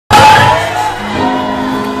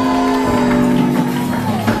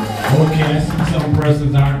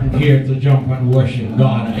persons aren't here to jump and worship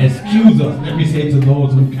God. Excuse us. Let me say to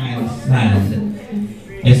those who can't stand.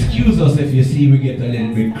 Excuse us if you see we get a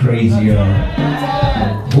little bit crazier.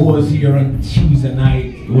 Who was here on Tuesday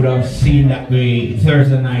night would have seen that we,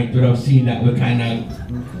 Thursday night would have seen that we kind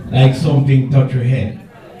of like something touch your head.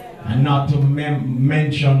 And not to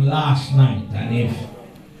mention last night. And if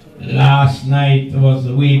last night was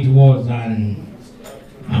the way it was, and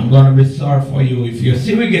I'm going to be sorry for you. If you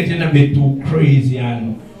see we're getting a bit too crazy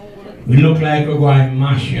and we look like we're going to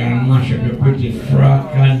mash you and mash up your pretty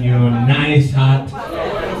frock and your nice hat,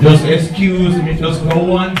 just excuse me, just go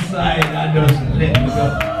one side and just let me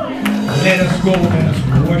go. Let us go, let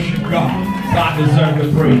us worship God. God deserves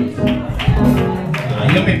the praise.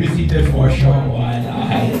 You may be seated for a short while.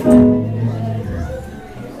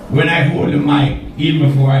 When I hold the mic, even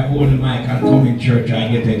before I hold the mic and come in church, I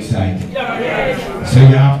get excited. So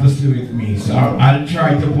you have to stay with me. So I'll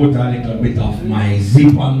try to put a little bit of my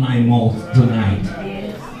zip on my mouth tonight.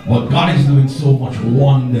 But God is doing so much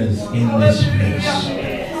wonders in this place.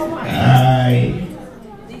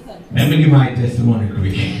 Let me give my testimony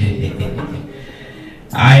quick.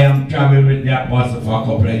 I am traveling with the apostle for a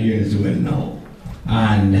couple of years now.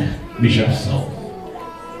 And Bishop South.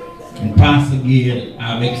 And Pastor Gail,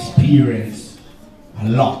 I've experienced a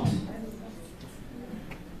lot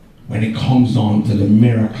when it comes on to the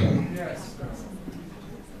miracle.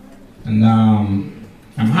 And I'm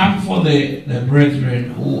happy for the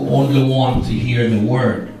brethren who only want to hear the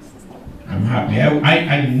word. I'm happy.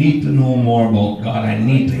 I need to know more about God. I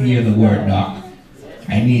need to hear the word, Doc.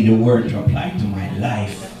 I need the word to apply to my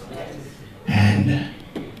life.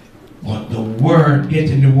 But the word,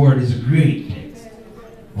 getting the word is great.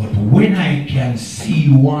 But when I can see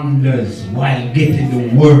wonders while getting the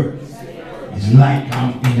word, it's like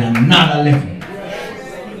I'm in another level.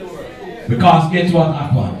 Because guess what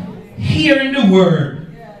happened? Hearing the word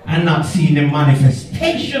and not seeing the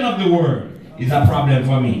manifestation of the word is a problem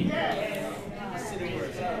for me.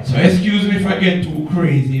 So excuse me if I get too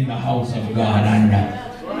crazy in the house of God. And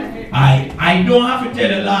I don't have to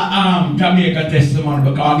tell a Jamaica testimony,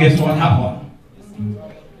 because guess what happened?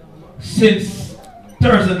 Since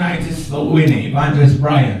Thursday night is winning, Evangelist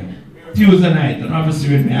Brian, Tuesday night, and obviously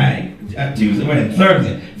with me,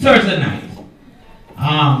 Thursday night,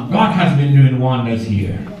 God has been doing wonders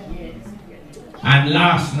here. And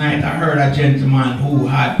last night I heard a gentleman who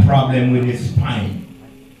had problem with his spine.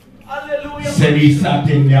 Said he sat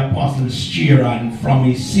in the apostles' chair, and from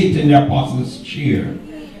his seat in the apostles' chair,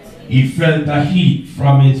 he felt a heat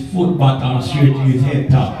from his foot bottom straight to his head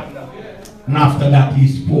top. And after that he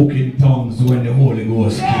spoke in tongues when the Holy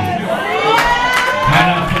Ghost came. And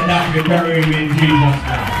after that we buried him in Jesus' name.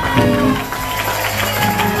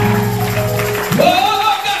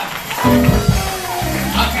 Oh God!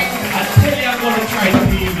 I tell you, I'm going to try to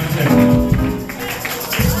be myself.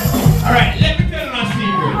 Alright, let me tell you a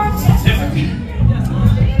secret.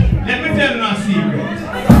 Let me tell you a secret.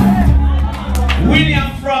 William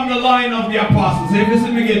from the line of the apostles. If you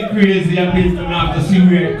see me get crazy, and people have to see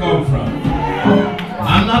where it comes from.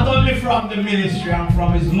 I'm not only from the ministry, I'm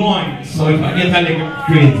from his loins. So if I get a little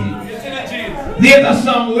crazy. There's a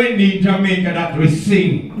song Windel in Jamaica that we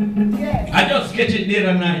sing. I just catch it the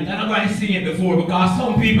other night. And I'm going to sing it before, because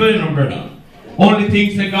some people, you know, brother, only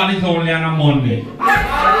think that God is only on a Monday.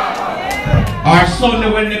 Or Sunday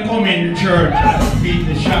when they come in church and beat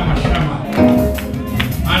the shama.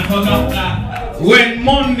 And forgot that when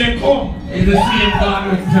Monday come, it's the same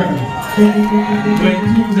God return. When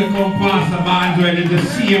Tuesday come past the band, it's the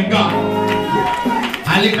same God.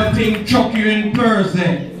 A little thing chuck you in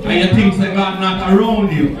Thursday, and you think that God not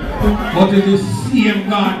around you. But it's the same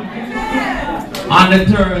God on the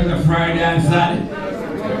Thursday, Friday, and Saturday.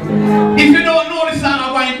 If you don't know this,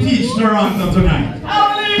 I'm going to teach Toronto tonight.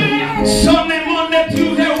 Sunday, Monday,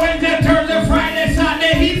 Tuesday, Wednesday, Thursday, Friday,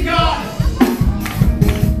 Saturday, He's God.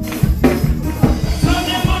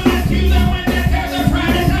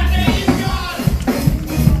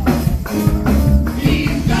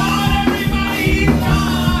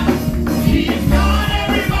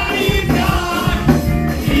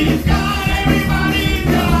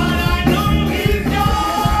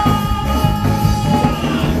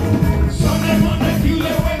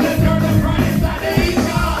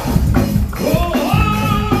 Oh!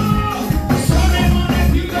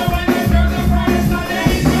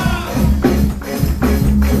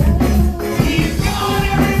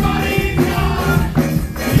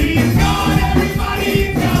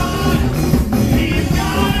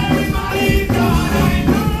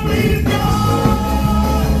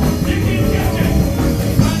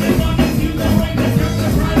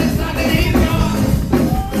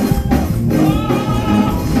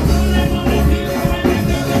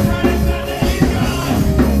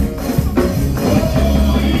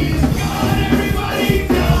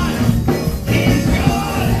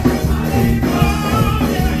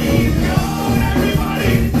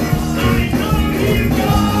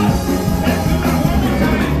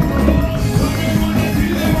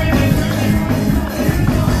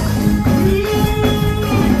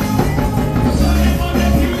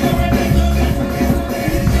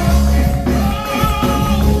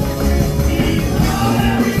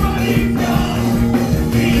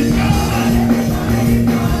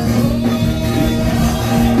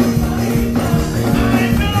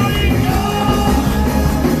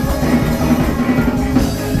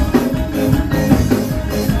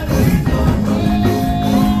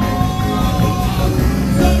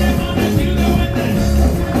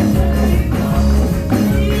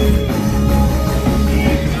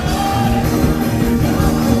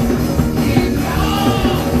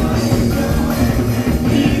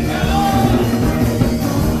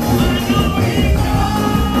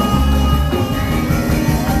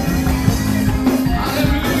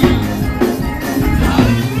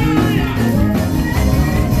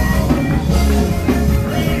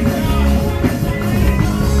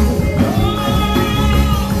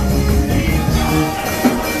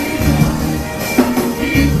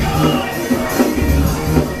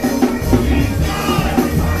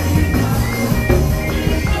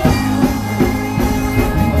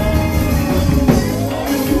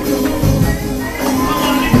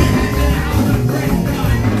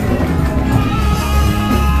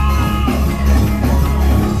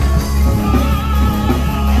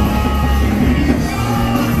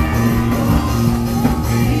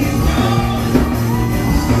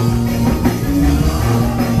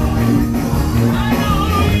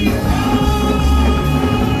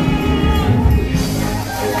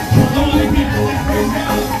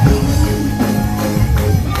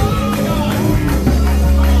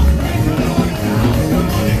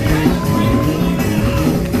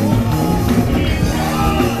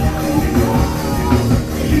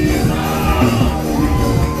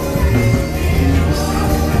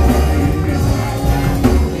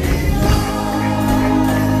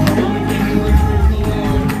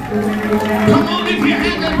 your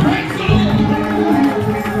hands and praise the Lord.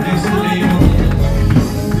 Bless the name of the Lord.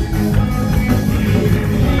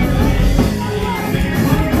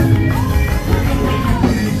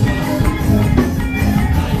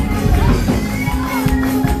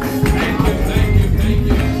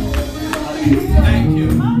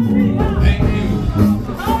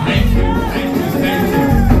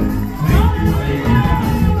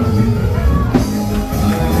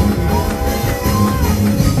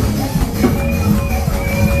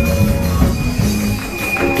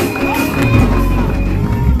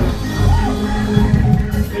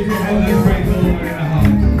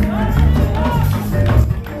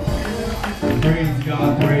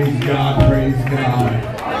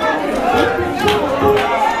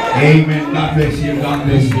 Amen. God bless you. God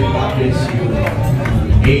bless you. God bless you.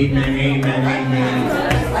 Amen. Amen.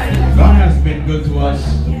 Amen. God has been good to us.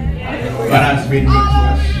 God has been good to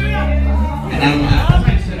us. And as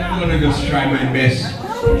I said, I'm going to just try my best.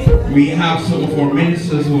 We have some of our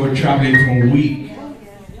ministers who are traveling from week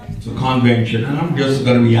to convention, and I'm just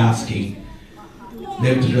going to be asking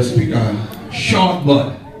them to just pick a short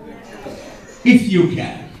but if you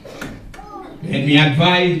can. Let me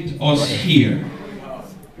advise us here.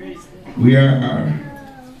 We are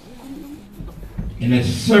in a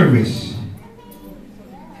service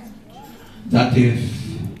that if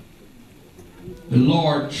the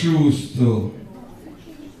Lord chooses to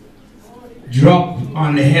drop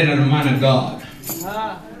on the head of the man of God,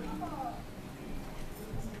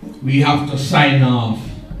 we have to sign off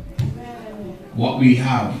what we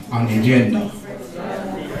have on the agenda.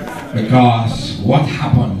 Because what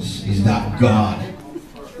happens is that God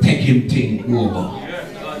take him thing over.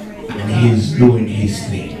 And he's doing his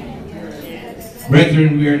thing.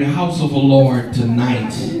 Brethren, we are in the house of the Lord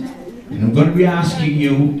tonight. And I'm going to be asking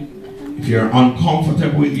you, if you're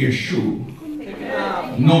uncomfortable with your shoe,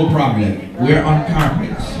 no problem. We're on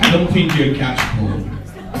carpets. I don't think you'll catch cold.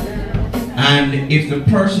 And if the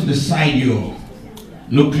person beside you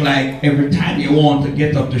look like every time you want to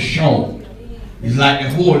get up to show, it's like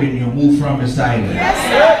they're holding you, move from beside them.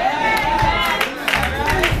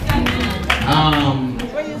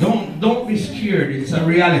 Don't be scared. It's a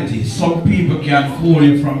reality. Some people can hold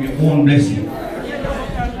you from your own blessing.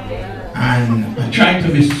 And I try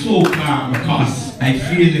to be so calm because I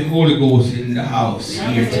feel the Holy Ghost in the house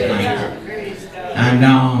here tonight. And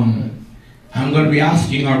I'm going to be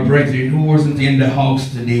asking our brethren who wasn't in the house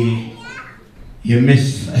today. You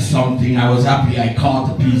missed something. I was happy I caught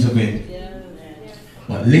a piece of it.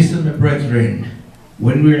 But listen, my brethren,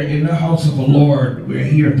 when we're in the house of the Lord, we're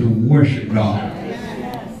here to worship God.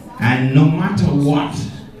 And no matter what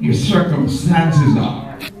your circumstances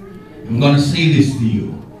are, I'm going to say this to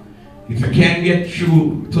you. If you can't get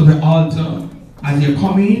through to the altar as you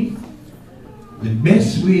come in, the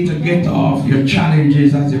best way to get off your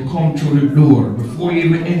challenges as you come through the door, before you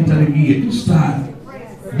even enter the gate, to start,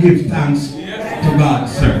 give thanks to God,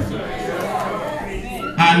 sir.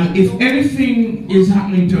 And if anything is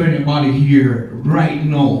happening to anybody here right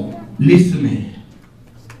now, listen to me.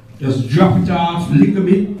 Just drop it off a little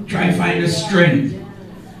bit, try to find the strength.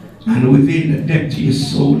 And within the depth of your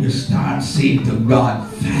soul, you start saying to God,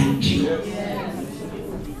 thank you.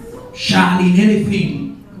 Charlene,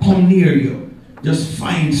 anything come near you, just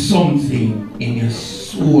find something in your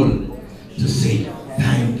soul to say,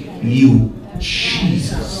 thank you,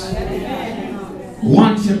 Jesus.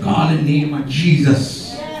 Once you call the name of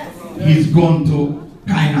Jesus, he's going to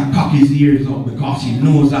kind of cock his ears up because he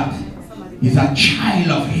knows that he's a child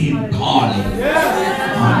of him calling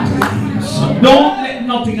unto him. So don't let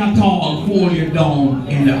nothing at all hold you down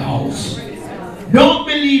in the house. Don't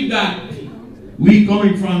believe that we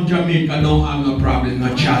coming from Jamaica don't have no problem,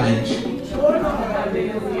 no challenge.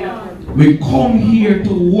 We come here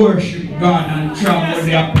to worship God and travel with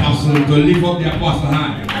the apostle, to lift up the apostle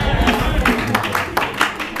hand.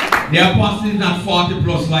 The apostle is not 40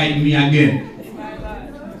 plus like me again.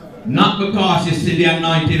 Not because you see the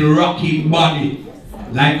anointed rocky body,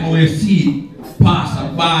 like how you see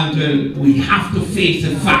Pastor Windel. We have to face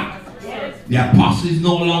the fact the apostle is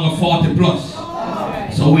no longer 40 plus.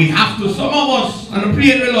 So we have to, some of us, and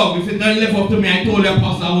pray the Lord, if it don't live up to me, I told the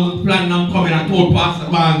apostle I wasn't planning on coming. I told Pastor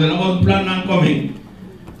Windel I wasn't planning on coming.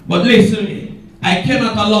 But listen, I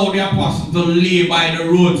cannot allow the apostle to lay by the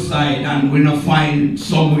roadside and we not find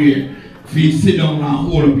somewhere for you to sit down and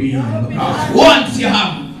hold up your hand. Because once you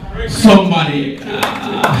have somebody,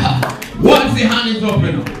 once the hand is up,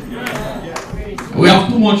 you know, we have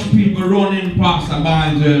too much people running past the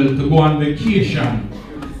Windel to go on vacation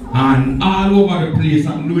and all over the place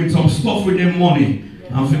and doing some stuff with their money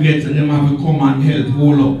and forget that them have to come and help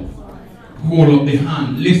hold up the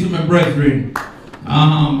hand. Listen, my brethren,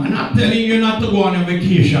 I'm not telling you not to go on a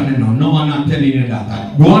vacation, you know. No, I'm not telling you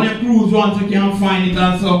that. Go on a cruise once you can find it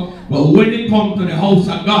also. But when it comes to the house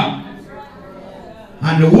of God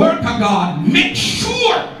and the work of God, make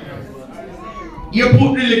sure you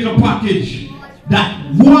put the little package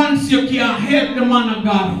that once you can help the man of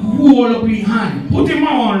God, hold up his hand. Put him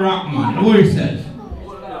on rock, man. Know yourself.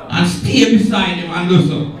 And stay beside him and do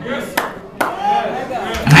so.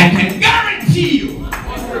 And I can guarantee you,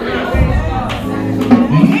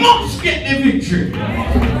 must get the victory.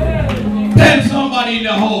 Tell somebody in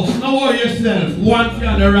the house, know yourself, once you're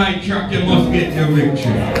on the right track, you must get your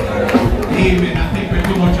victory. Amen. I think we're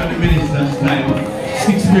too much on the minister's time.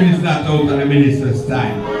 6 minutes that out of the minister's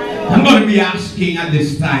time. I'm going to be asking at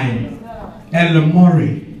this time, Elder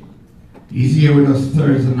Murray. He's here with us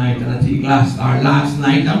Thursday night, and I think last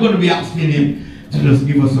night. I'm going to be asking him to just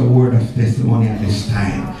give us a word of testimony at this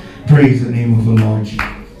time. Praise the name of the Lord.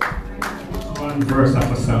 One verse of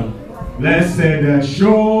a song. Blessed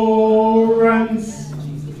assurance,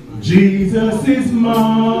 Jesus is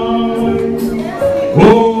mine.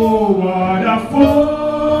 Oh, what a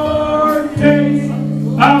foretaste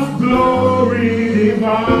of glory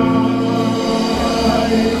divine.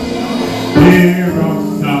 Here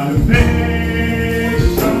of salvation,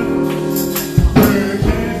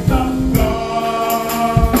 purchase of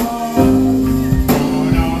God,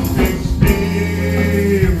 born of His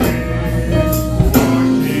Spirit,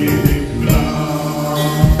 washed in His blood.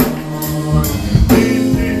 This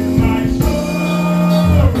is my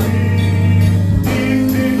story,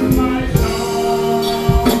 this is my song,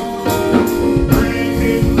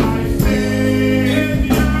 praising my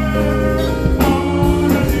Savior all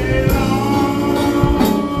the day long.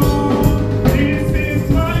 This is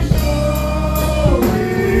my story,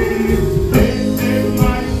 this is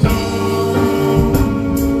my song,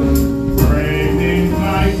 praising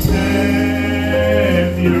my Savior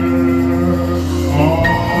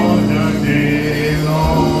all the day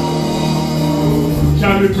long.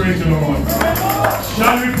 Shall we praise the Lord?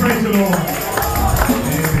 Shall we praise the Lord?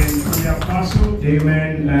 Amen. To the apostle,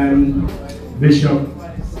 amen, and Bishop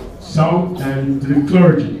South, and to the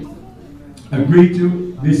clergy. I greet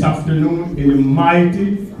you this afternoon in the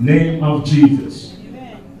mighty name of Jesus.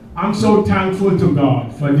 I'm so thankful to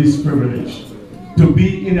God for this privilege to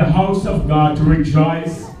be in the house of God, to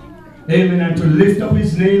rejoice, amen, and to lift up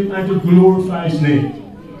His name and to glorify His name.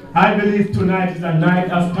 I believe tonight is a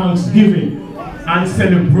night of thanksgiving and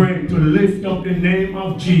celebrate, to lift up the name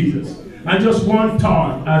of Jesus. And just one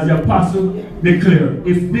thought, as the apostle declared,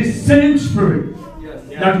 if this same spirit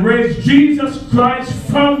that raised Jesus Christ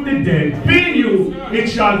from the dead be in you, it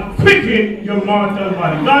shall quicken your mortal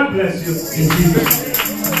body. God bless you in Jesus' name.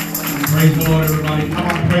 Praise the Lord, everybody. Come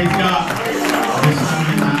on, praise God. This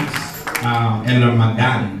time I ask Elder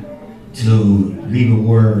McDonald to leave a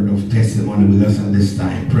word of testimony with us at this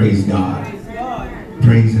time. Praise God.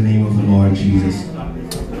 Praise the name of the Lord Jesus.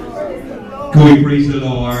 Can we praise the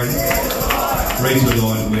Lord? Praise the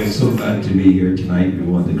Lord. We're so glad to be here tonight. We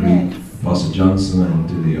want to greet Pastor Johnson and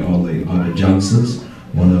to all the other Johnsons.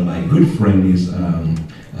 One of my good friends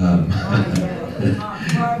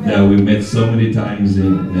that we met so many times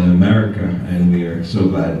in America, and we are so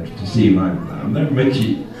glad to see him. I've never met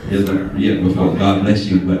you yet before. God bless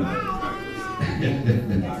you. But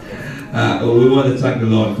we want to thank the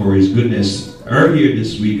Lord for His goodness. Earlier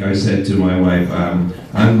this week, I said to my wife,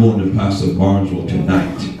 I'm going to Pastor Barnesville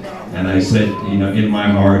tonight. And I said, you know, in my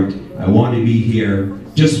heart, I want to be here.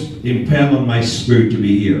 Just impel on my spirit to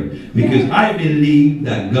be here. Because I believe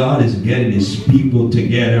that God is getting His people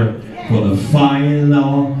together for the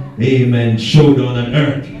final, amen, showdown on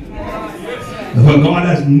earth. For God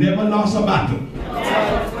has never lost a battle.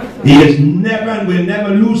 He has never and will never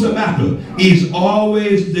lose a battle. He's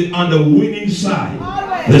always on the winning side.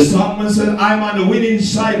 The psalmist said, I'm on the winning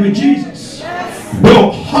side with Jesus.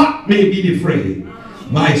 Though heart may be afraid,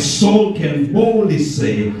 my soul can boldly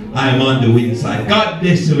say, I'm on the winning side. God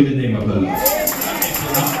bless you in the name of the Lord.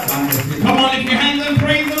 Come on, lift your hands and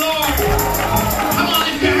praise the Lord. Come on,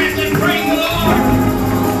 lift your hands and praise the Lord.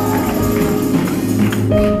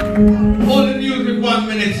 Hold the music 1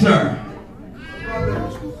 minute, sir.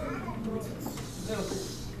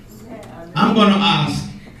 I'm going to ask,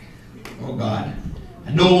 oh God,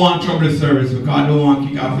 I don't want trouble the service because I don't want to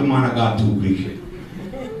kick off the man of God too quick.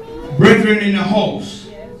 Brethren in the house,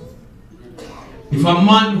 if a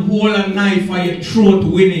man hold a knife on your throat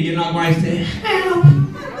winning, you're not going to say, help.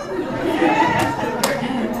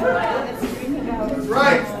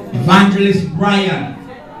 Right. Evangelist Brian,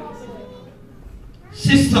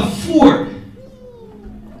 Sister Ford,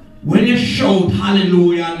 when you shout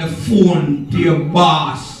hallelujah on the phone to your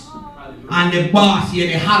boss, and the boss here,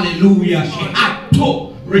 the hallelujah, she had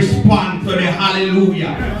to respond to the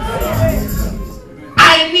hallelujah.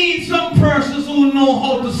 I need some persons who know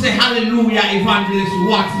how to say hallelujah, Evangelist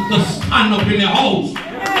Watson, to stand up in the house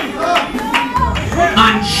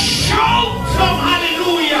and shout